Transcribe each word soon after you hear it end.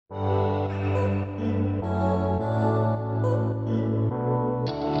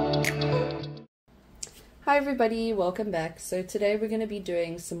Hi everybody, welcome back. So today we're going to be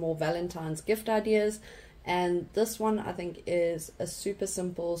doing some more Valentine's gift ideas, and this one I think is a super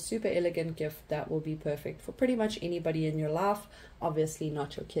simple, super elegant gift that will be perfect for pretty much anybody in your life, obviously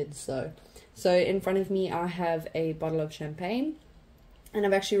not your kids though. So in front of me I have a bottle of champagne, and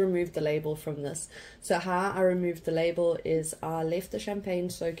I've actually removed the label from this. So how I removed the label is I left the champagne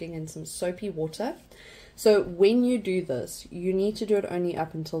soaking in some soapy water. So when you do this, you need to do it only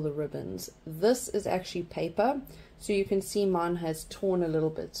up until the ribbons. This is actually paper, so you can see mine has torn a little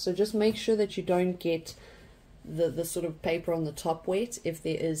bit. So just make sure that you don't get the sort of paper on the top wet, if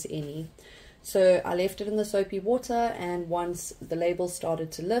there is any. So I left it in the soapy water, and once the label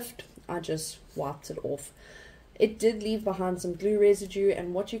started to lift, I just wiped it off. It did leave behind some glue residue,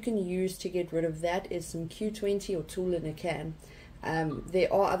 and what you can use to get rid of that is some Q20 or tool in a can.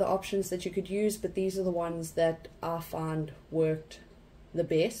 There are other options that you could use, but these are the ones that I find worked the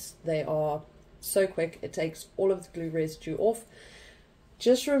best. They are so quick, it takes all of the glue residue off.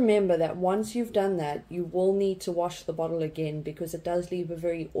 Just remember that once you've done that, you will need to wash the bottle again, because it does leave a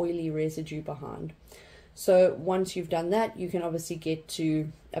very oily residue behind. So once you've done that, you can obviously get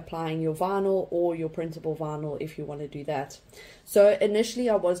to applying your vinyl or your printable vinyl if you want to do that. So initially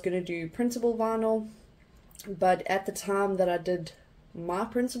I was going to do printable vinyl, but at the time that I did my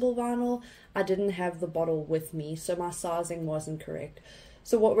printable vinyl, I didn't have the bottle with me, so my sizing wasn't correct.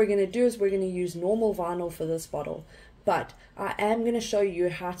 So what we're going to do is we're going to use normal vinyl for this bottle, but I am going to show you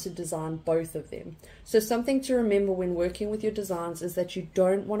how to design both of them. So something to remember when working with your designs is that you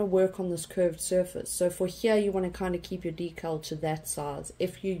don't want to work on this curved surface. So for here, you want to kind of keep your decal to that size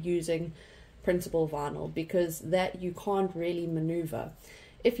if you're using printable vinyl, because that you can't really maneuver.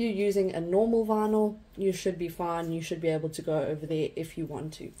 If you're using a normal vinyl, you should be fine. You should be able to go over there if you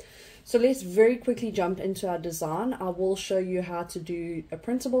want to. So let's very quickly jump into our design. I will show you how to do a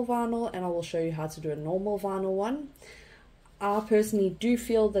printable vinyl, and I will show you how to do a normal vinyl one. I personally do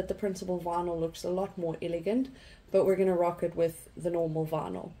feel that the printable vinyl looks a lot more elegant, but we're going to rock it with the normal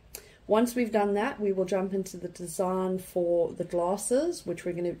vinyl. Once we've done that, we will jump into the design for the glasses, which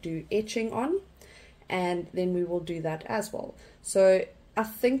we're going to do etching on, and then we will do that as well. So I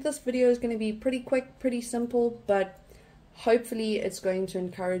think this video is going to be pretty quick, pretty simple, but hopefully it's going to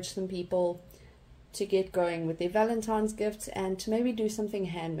encourage some people to get going with their Valentine's gifts and to maybe do something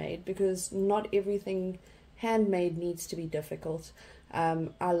handmade, because not everything handmade needs to be difficult.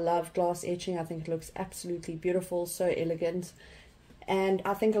 I love glass etching. I think it looks absolutely beautiful, so elegant, and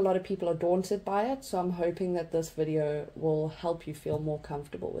I think a lot of people are daunted by it, so I'm hoping that this video will help you feel more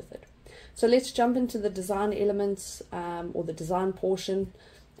comfortable with it. So let's jump into the design elements, or the design portion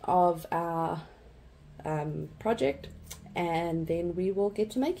of our project, and then we will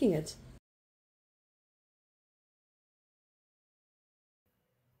get to making it.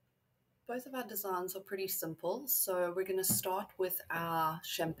 Both of our designs are pretty simple, so we're going to start with our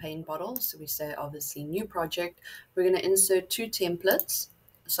champagne bottle. So we say obviously new project. We're going to insert 2 templates.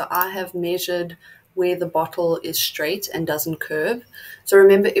 So I have measured where the bottle is straight and doesn't curve. So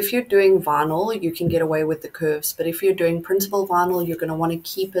remember, if you're doing vinyl, you can get away with the curves, but if you're doing printable vinyl, you're going to want to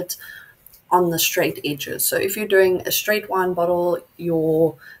keep it on the straight edges. So if you're doing a straight wine bottle,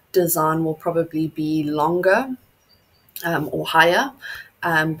 your design will probably be longer or higher,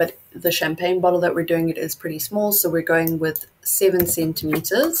 but the champagne bottle that we're doing, it is pretty small, so we're going with 7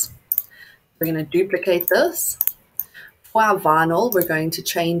 centimeters. We're going to duplicate this. For our vinyl, we're going to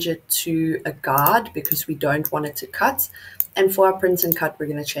change it to a guard because we don't want it to cut. And for our print and cut, we're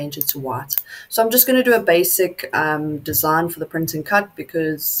going to change it to white. So I'm just going to do a basic design for the print and cut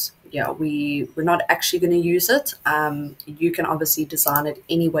because, yeah, we're not actually going to use it. You can obviously design it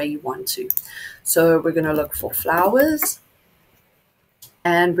any way you want to. So we're going to look for flowers.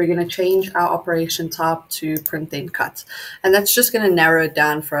 And we're going to change our operation type to print then cut. And that's just going to narrow it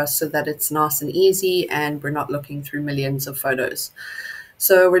down for us so that it's nice and easy and we're not looking through millions of photos.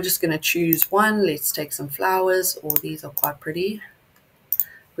 So we're just going to choose one. Let's take some flowers. Oh, these are quite pretty.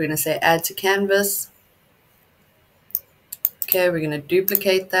 We're going to say add to canvas. Okay, we're going to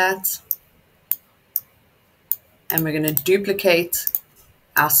duplicate that. And we're going to duplicate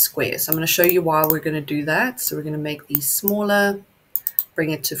our square. So I'm going to show you why we're going to do that. So we're going to make these smaller.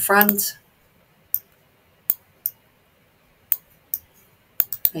 Bring it to front,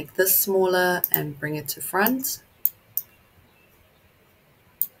 make this smaller and bring it to front.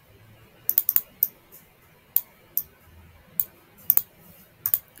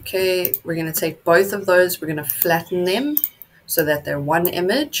 Okay, we're going to take both of those, we're going to flatten them so that they're one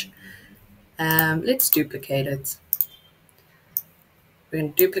image. Let's duplicate it. We're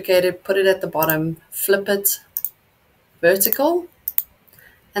going to duplicate it, put it at the bottom, flip it vertical.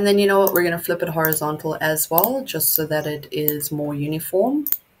 And then you know what, we're going to flip it horizontal as well, just so that it is more uniform.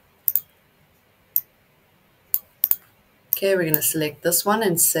 Okay, we're going to select this one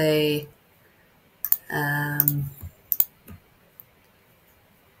and say,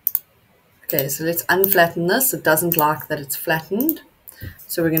 okay, so let's unflatten this. It doesn't like that it's flattened.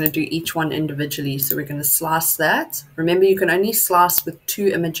 So we're going to do each one individually. So we're going to slice that. Remember, you can only slice with 2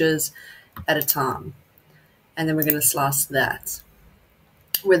 images at a time. And then we're going to slice that.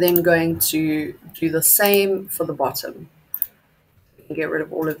 We're then going to do the same for the bottom. We can get rid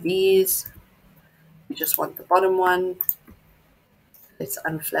of all of these. We just want the bottom one. Let's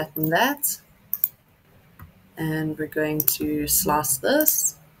unflatten that. And we're going to slice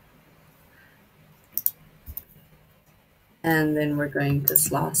this. And then we're going to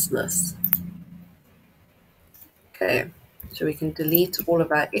slice this. Okay, so we can delete all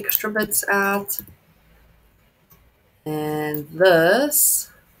of our extra bits out. And this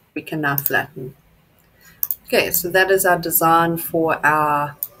we can now flatten. Okay, so that is our design for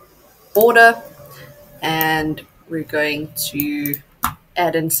our border, and we're going to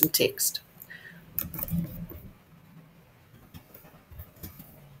add in some text.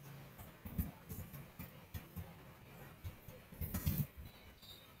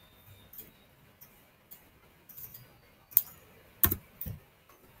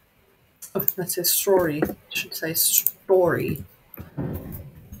 Oh, that says story. It should say story.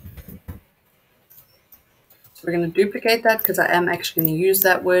 So we're going to duplicate that because I am actually going to use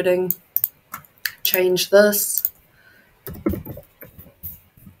that wording. Change this.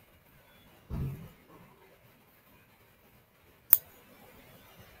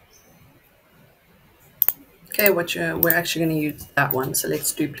 Okay, we're actually going to use that one, so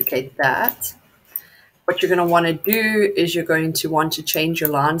let's duplicate that. What you're going to want to do is you're going to want to change your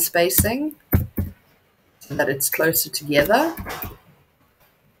line spacing so that it's closer together.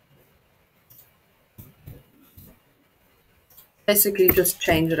 Basically just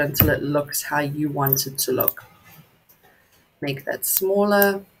change it until it looks how you want it to look. Make that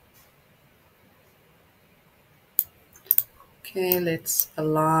smaller. Okay, let's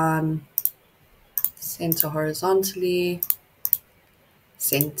align center horizontally,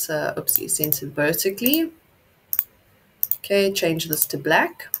 center vertically. Okay, change this to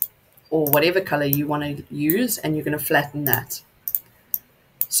black or whatever color you want to use, and you're going to flatten that.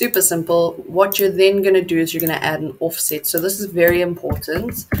 Super simple. What you're then going to do is you're going to add an offset. So this is very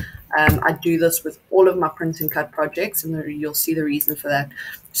important. I do this with all of my print and cut projects, and you'll see the reason for that.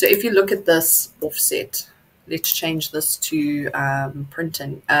 So if you look at this offset, let's change this to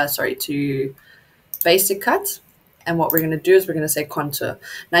to basic cut. And what we're going to do is we're going to say contour.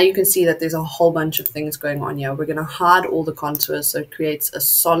 Now you can see that there's a whole bunch of things going on here. We're going to hide all the contours so it creates a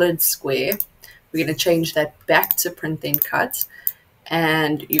solid square. We're going to change that back to print then cut.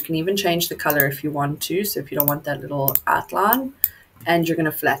 And you can even change the color if you want to. So if you don't want that little outline, and you're going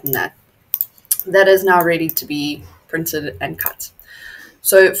to flatten that. That is now ready to be printed and cut.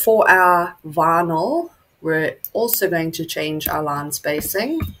 So for our vinyl, we're also going to change our line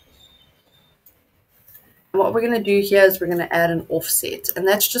spacing. And what we're going to do here is we're going to add an offset, and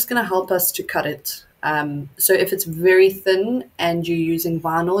that's just going to help us to cut it. So if it's very thin and you're using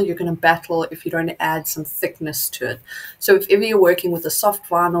vinyl, you're going to battle if you don't add some thickness to it. So if ever you're working with a soft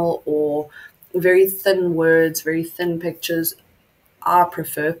vinyl or very thin words, very thin pictures, I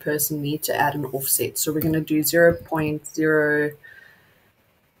prefer personally to add an offset. So we're going to do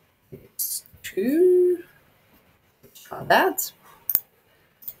 0.02. Try that.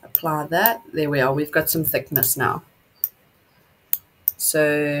 Apply that. There we are. We've got some thickness now.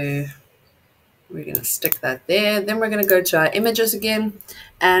 So we're going to stick that there. Then we're going to go to our images again,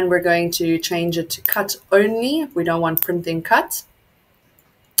 and we're going to change it to cut only. We don't want print then cut.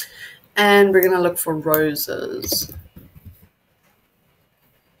 And we're going to look for roses.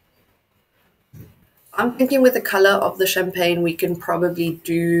 I'm thinking with the color of the champagne, we can probably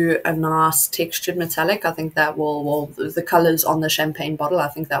do a nice textured metallic. I think that will the colors on the champagne bottle, I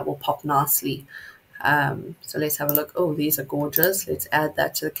think that will pop nicely. So let's have a look. Oh, these are gorgeous. Let's add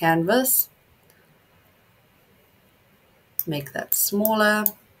that to the canvas. Make that smaller.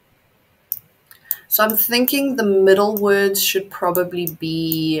 So I'm thinking the middle words should probably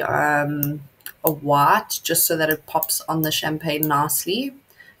be a white, just so that it pops on the champagne nicely,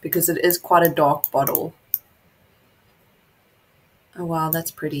 because it is quite a dark bottle. Oh wow,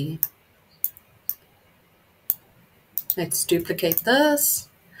 that's pretty. Let's duplicate this,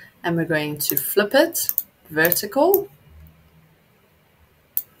 and we're going to flip it vertical.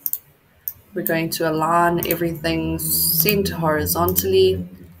 We're going to align everything center horizontally.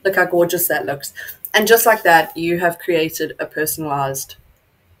 Look how gorgeous that looks. And just like that, you have created a personalized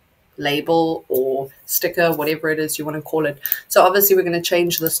label or sticker, whatever it is you want to call it. So obviously we're going to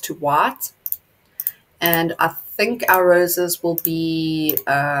change this to white, and I think our roses will be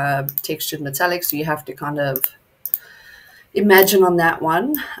textured metallic, so you have to kind of imagine on that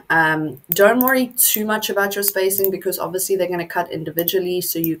one. Don't worry too much about your spacing, because obviously they're going to cut individually,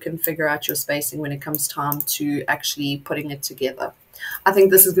 so you can figure out your spacing when it comes time to actually putting it together. I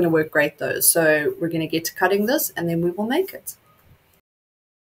think this is going to work great though, so we're going to get to cutting this and then we will make it.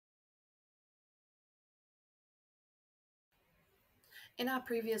 In our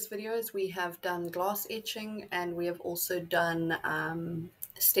previous videos, we have done glass etching and we have also done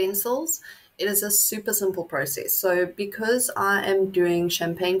stencils. It is a super simple process. So because I am doing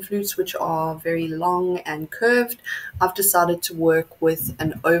champagne flutes, which are very long and curved, I've decided to work with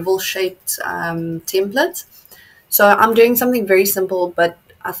an oval shaped template. So I'm doing something very simple, but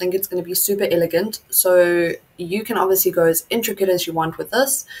I think it's going to be super elegant. So you can obviously go as intricate as you want with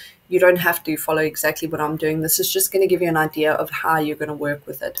this. You don't have to follow exactly what I'm doing. This is just going to give you an idea of how you're going to work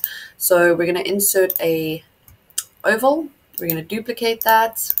with it. So we're going to insert a oval. We're going to duplicate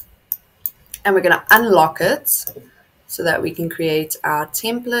that. And we're going to unlock it so that we can create our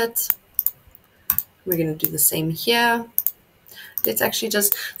template. We're going to do the same here. Let's actually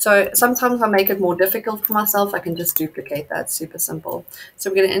just, so sometimes I make it more difficult for myself. I can just duplicate that, super simple. So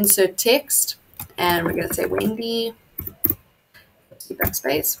we're going to insert text and we're going to say Wendy, keep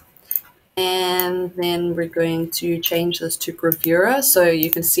backspace. And then we're going to change this to gravura. So you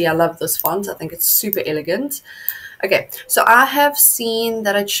can see I love this font. I think it's super elegant. Okay, so I have seen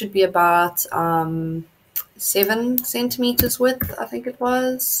that it should be about 7 centimeters width, I think it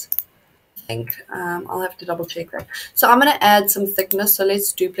was. I'll have to double check that. So I'm going to add some thickness. So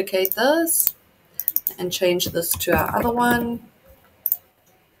let's duplicate this and change this to our other one.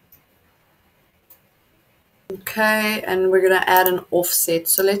 Okay, and we're going to add an offset.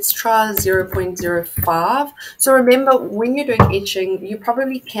 So let's try 0.05. So remember, when you're doing etching, you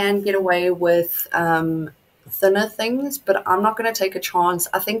probably can get away with thinner things, but I'm not going to take a chance.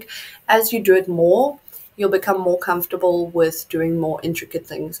 I think as you do it more, you'll become more comfortable with doing more intricate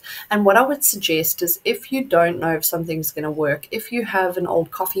things. And what I would suggest is, if you don't know if something's going to work, if you have an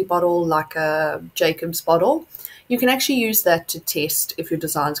old coffee bottle like a Jacob's bottle, you can actually use that to test if your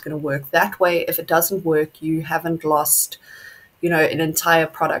design is going to work. That way, if it doesn't work, you haven't lost, an entire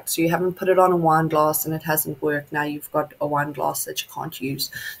product. So you haven't put it on a wine glass and it hasn't worked. Now you've got a wine glass that you can't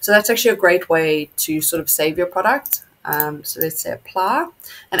use. So that's actually a great way to sort of save your product. So let's say apply.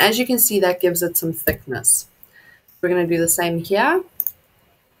 And as you can see, that gives it some thickness. We're going to do the same here.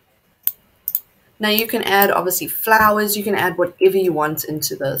 Now you can add, obviously, flowers. You can add whatever you want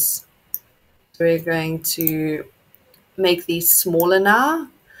into this. So we're going to make these smaller now.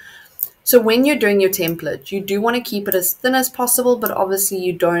 So when you're doing your template, you do want to keep it as thin as possible, but obviously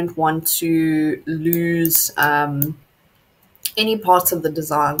you don't want to lose any parts of the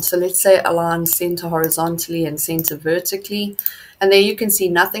design. So let's say align center horizontally and center vertically. And there you can see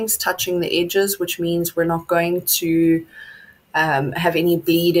nothing's touching the edges, which means we're not going to have any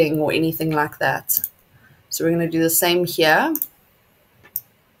bleeding or anything like that. So we're going to do the same here.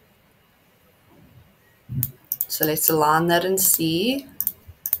 So let's align that and see.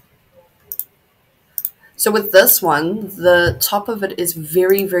 So with this one, the top of it is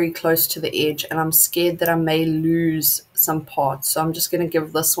very, very close to the edge, and I'm scared that I may lose some parts. So I'm just going to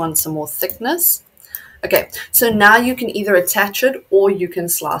give this one some more thickness. Okay, so now you can either attach it or you can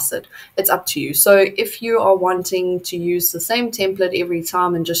slice it. It's up to you. So if you are wanting to use the same template every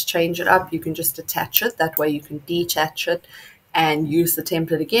time and just change it up, you can just attach it. That way you can detach it and use the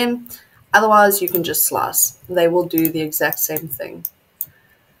template again. Otherwise, you can just slice. They will do the exact same thing.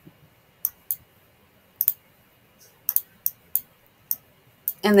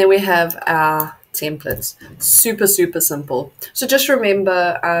 And then we have our templates. Super, super simple. So just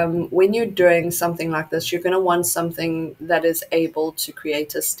remember, when you're doing something like this, you're going to want something that is able to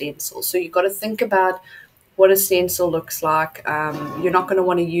create a stencil. So you've got to think about what a stencil looks like. You're not going to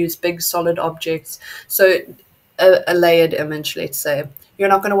want to use big solid objects. So a layered image, let's say, you're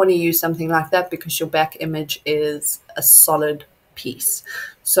not going to want to use something like that because your back image is a solid piece.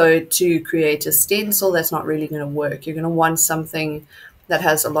 So to create a stencil, that's not really going to work. You're going to want something that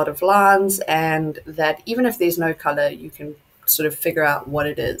has a lot of lines, and that even if there's no color, you can sort of figure out what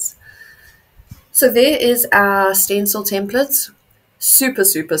it is. So there is our stencil templates. Super,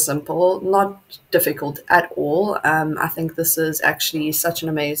 super simple, not difficult at all. I think this is actually such an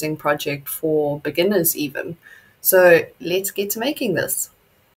amazing project for beginners even. So let's get to making this.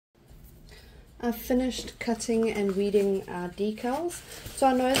 I've finished cutting and weeding our decals. So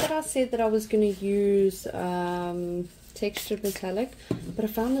I know that I said that I was going to use 10 textured metallic, but I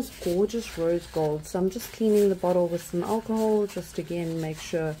found this gorgeous rose gold, so I'm just cleaning the bottle with some alcohol, just again make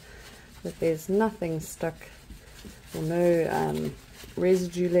sure that there's nothing stuck or no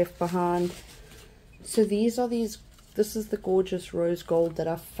residue left behind. So this is the gorgeous rose gold that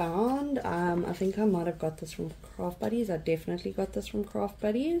I found. I think I might have got this from Craft Buddies. I definitely got this from Craft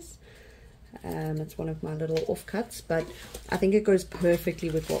Buddies. It's one of my little offcuts, but I think it goes perfectly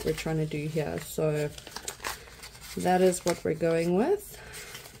with what we're trying to do here. So that is what we're going with.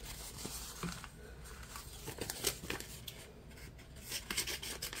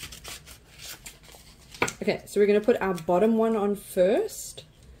 Okay, so we're going to put our bottom one on first,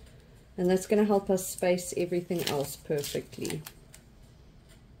 and that's going to help us space everything else perfectly.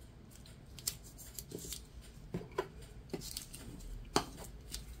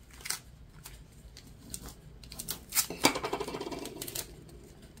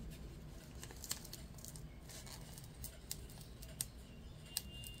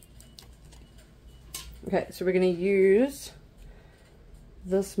 Okay, so we're going to use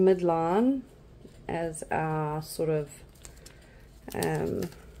this midline as our sort of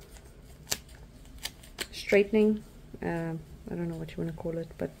straightening, I don't know what you want to call it,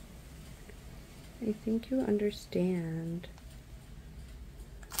 but I think you understand.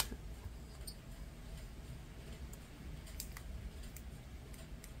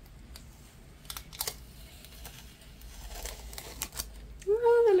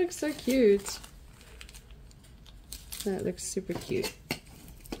 Oh, that looks so cute. That looks super cute.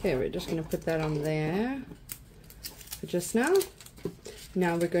 Okay, we're just going to put that on there for just now.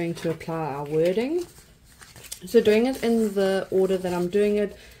 Now we're going to apply our wording. So doing it in the order that I'm doing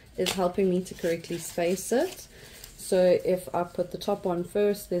it is helping me to correctly space it. So if I put the top one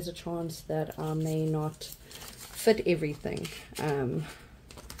first, there's a chance that I may not fit everything.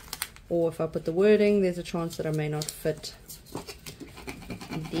 Or if I put the wording, there's a chance that I may not fit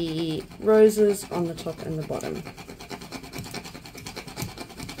the roses on the top and the bottom.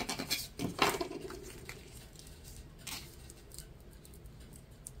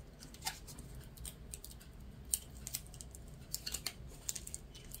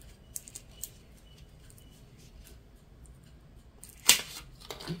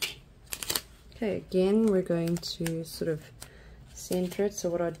 Okay, again, we're going to sort of center it. So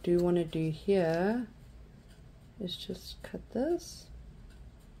what I do want to do here is just cut this.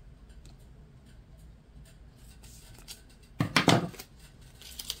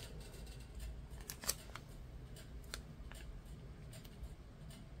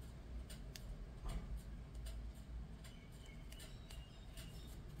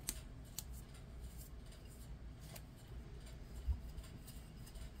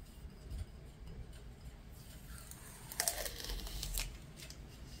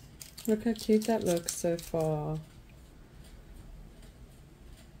 Look how cute that looks so far.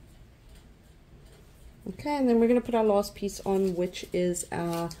 Okay, and then we're going to put our last piece on, which is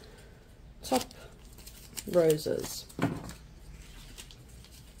our top roses.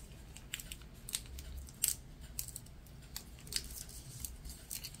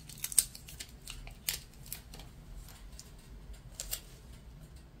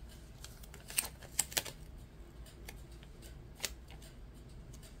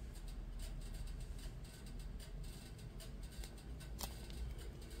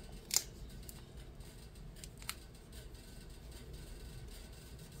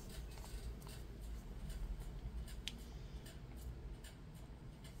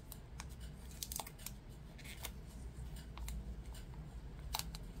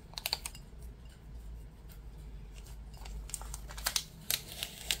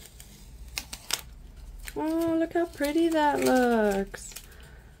 Oh, look how pretty that looks.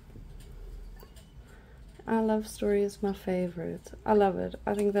 Our love story is my favorite. I love it.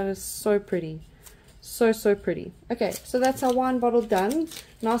 I think that is so pretty. So pretty. Okay, so that's our wine bottle done.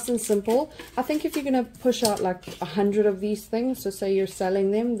 Nice and simple. I think if you're going to push out like 100 of these things, so say you're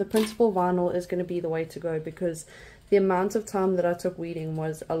selling them, the printable vinyl is going to be the way to go, because the amount of time that I took weeding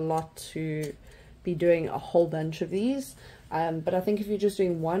was a lot to be doing a whole bunch of these. But I think if you're just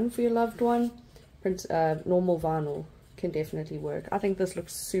doing one for your loved one, normal vinyl can definitely work. I think this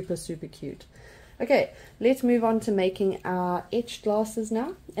looks super cute. Okay, let's move on to making our etched glasses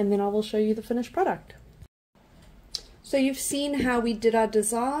now, and then I will show you the finished product. So you've seen how we did our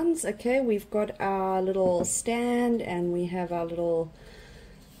designs. Okay, we've got our little stand and we have our little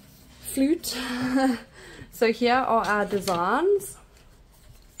flute. So here are our designs,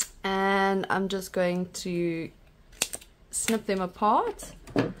 and I'm just going to snip them apart,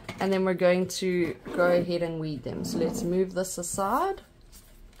 and then we're going to go ahead and weed them. So let's move this aside.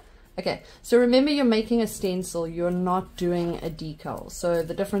 Okay, so remember you're making a stencil, you're not doing a decal. So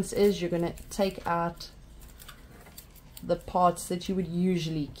the difference is you're going to take out the parts that you would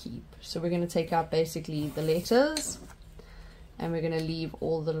usually keep. So we're going to take out basically the letters, and we're going to leave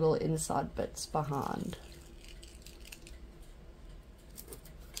all the little inside bits behind.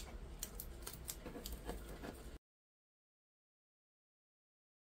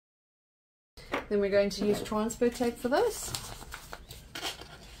 Then we're going to use transfer tape for this.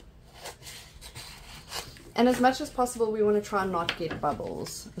 And as much as possible, we want to try and not get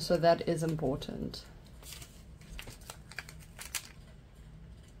bubbles, so that is important.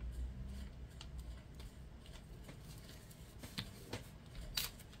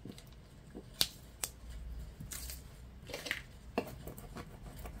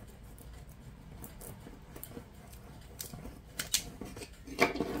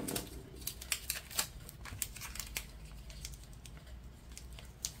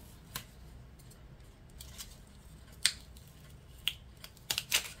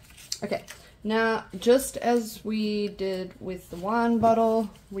 Okay, now just as we did with the wine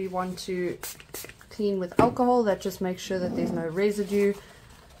bottle, we want to clean with alcohol. That just makes sure that there's no residue,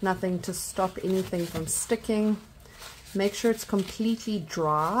 nothing to stop anything from sticking. Make sure it's completely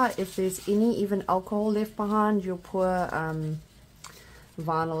dry. If there's any even alcohol left behind, your poor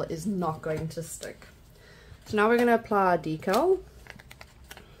vinyl is not going to stick. So now we're going to apply our decal.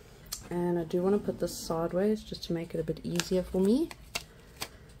 And I do want to put this sideways just to make it a bit easier for me.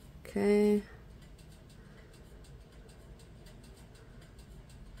 Okay.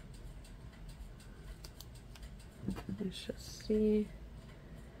 Let's just see.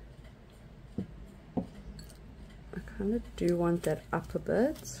 I kind of do want that up a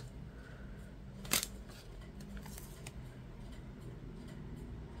bit.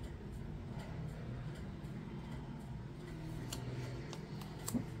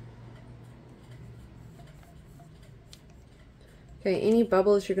 Okay, any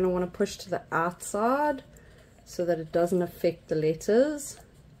bubbles you're going to want to push to the outside so that it doesn't affect the letters,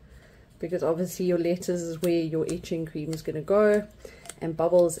 because obviously your letters is where your etching cream is going to go, and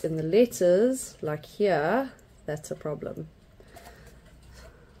bubbles in the letters like here, that's a problem.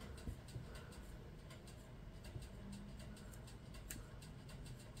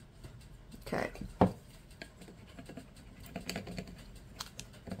 Okay.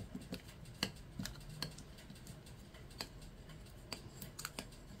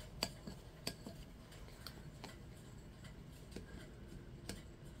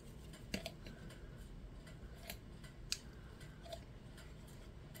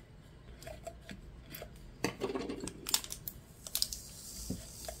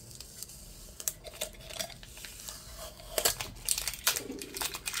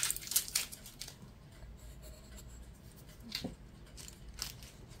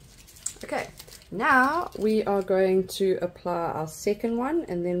 Okay, now we are going to apply our second one,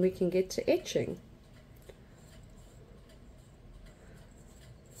 and then we can get to etching.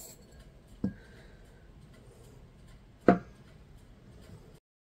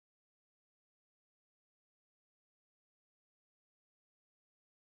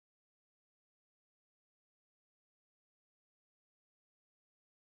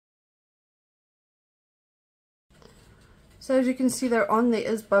 So as you can see there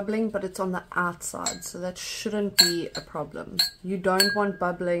is bubbling, but it's on the outside, so that shouldn't be a problem. You don't want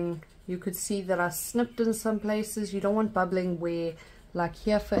bubbling. You could see that I snipped in some places. You don't want bubbling where, like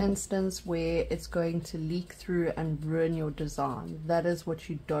here for instance, where it's going to leak through and ruin your design. That is what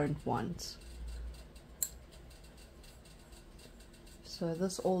you don't want. So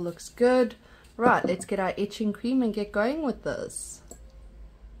this all looks good. Right, let's get our etching cream and get going with this.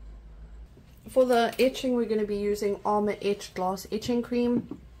 For the etching, we're going to be using Armor Etched glass etching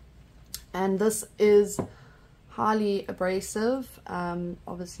cream, and this is highly abrasive.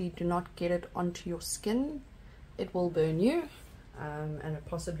 Obviously do not get it onto your skin, it will burn you, and it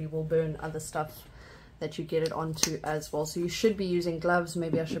possibly will burn other stuff that you get it onto as well. So you should be using gloves.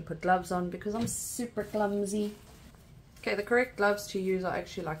 Maybe I should put gloves on because I'm super clumsy. Okay, the correct gloves to use are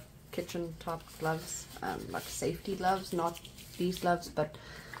actually like kitchen type gloves, like safety gloves, not these gloves, but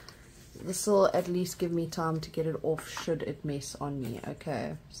this will at least give me time to get it off should it mess on me.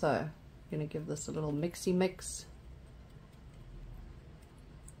 Okay, so I'm gonna give this a little mixy mix.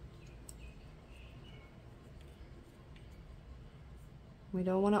 We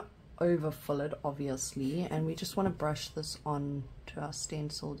don't want to overfill it obviously, and we just want to brush this on to our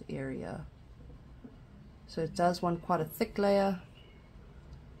stenciled area. So it does want quite a thick layer.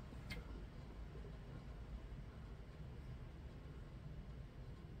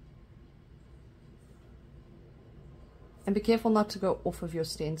 And be careful not to go off of your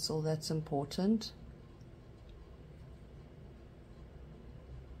stencil, that's important.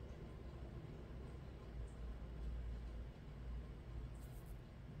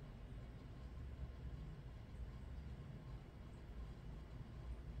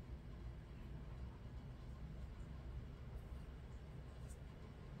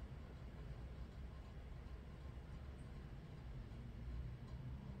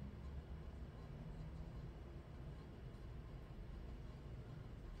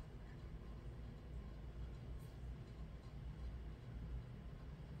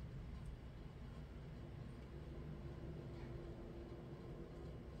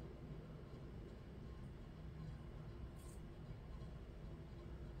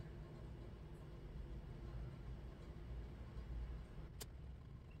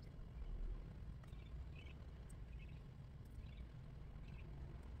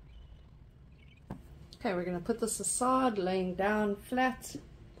 Okay, we're going to put this aside, laying down flat,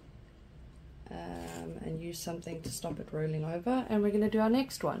 and use something to stop it rolling over, and we're going to do our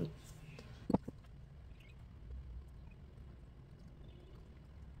next one.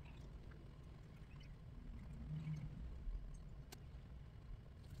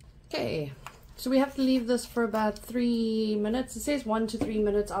 Okay, so we have to leave this for about 3 minutes. It says 1 to 3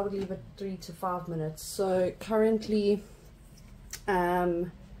 minutes. I would leave it 3 to 5 minutes. So currently,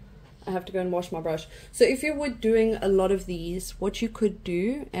 I have to go and wash my brush. So if you were doing a lot of these, what you could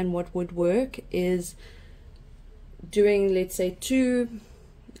do and what would work is doing, let's say, 2,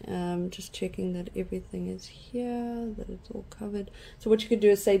 just checking that everything is here, that it's all covered. So what you could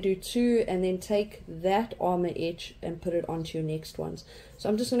do is say do 2 and then take that armor etch and put it onto your next ones. So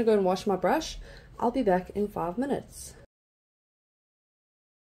I'm just going to go and wash my brush. I'll be back in 5 minutes.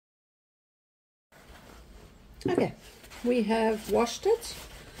 Okay, we have washed it.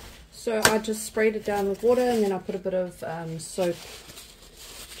 So I just sprayed it down with water, and then I put a bit of soap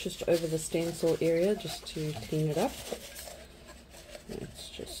just over the stencil area just to clean it up. Let's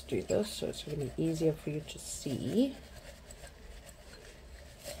just do this so it's going to be easier for you to see.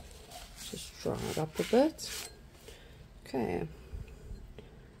 Just dry it up a bit. Okay.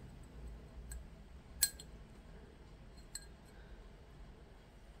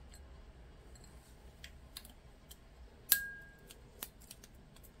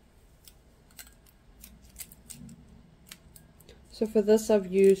 So for this I've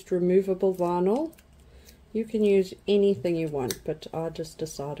used removable vinyl. You can use anything you want, but I just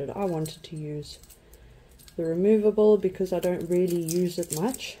decided I wanted to use the removable because I don't really use it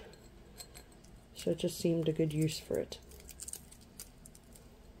much. So it just seemed a good use for it.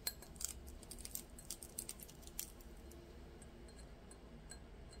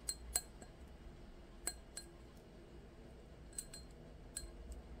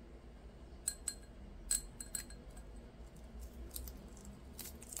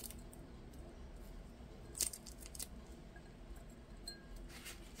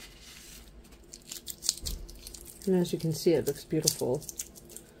 And as you can see, it looks beautiful.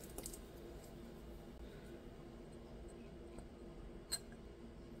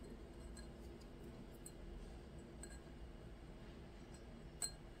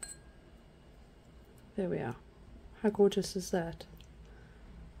 There we are. How gorgeous is that?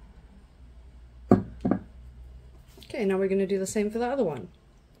 Okay, now we're going to do the same for the other one.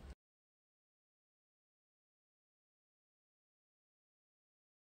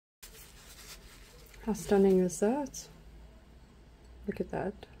 How stunning is that? Look at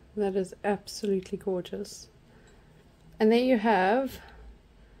that. That is absolutely gorgeous. And there you have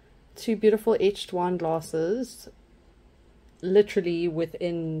 2 beautiful etched wine glasses, literally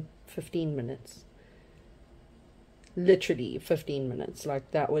within 15 minutes. Literally 15 minutes. Like,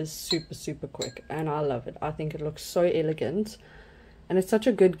 that was super, super quick, and I love it. I think it looks so elegant, and it's such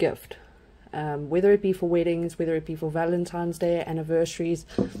a good gift. Whether it be for weddings, whether it be for Valentine's Day, anniversaries,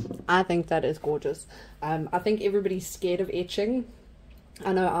 I think that is gorgeous. I think everybody's scared of etching.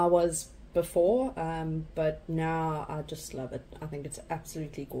 I know I was before, but now I just love it. I think it's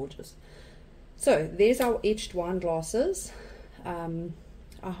absolutely gorgeous. So there's our etched wine glasses. I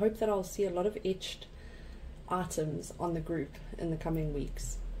hope that I'll see a lot of etched items on the group in the coming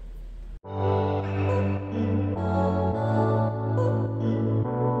weeks.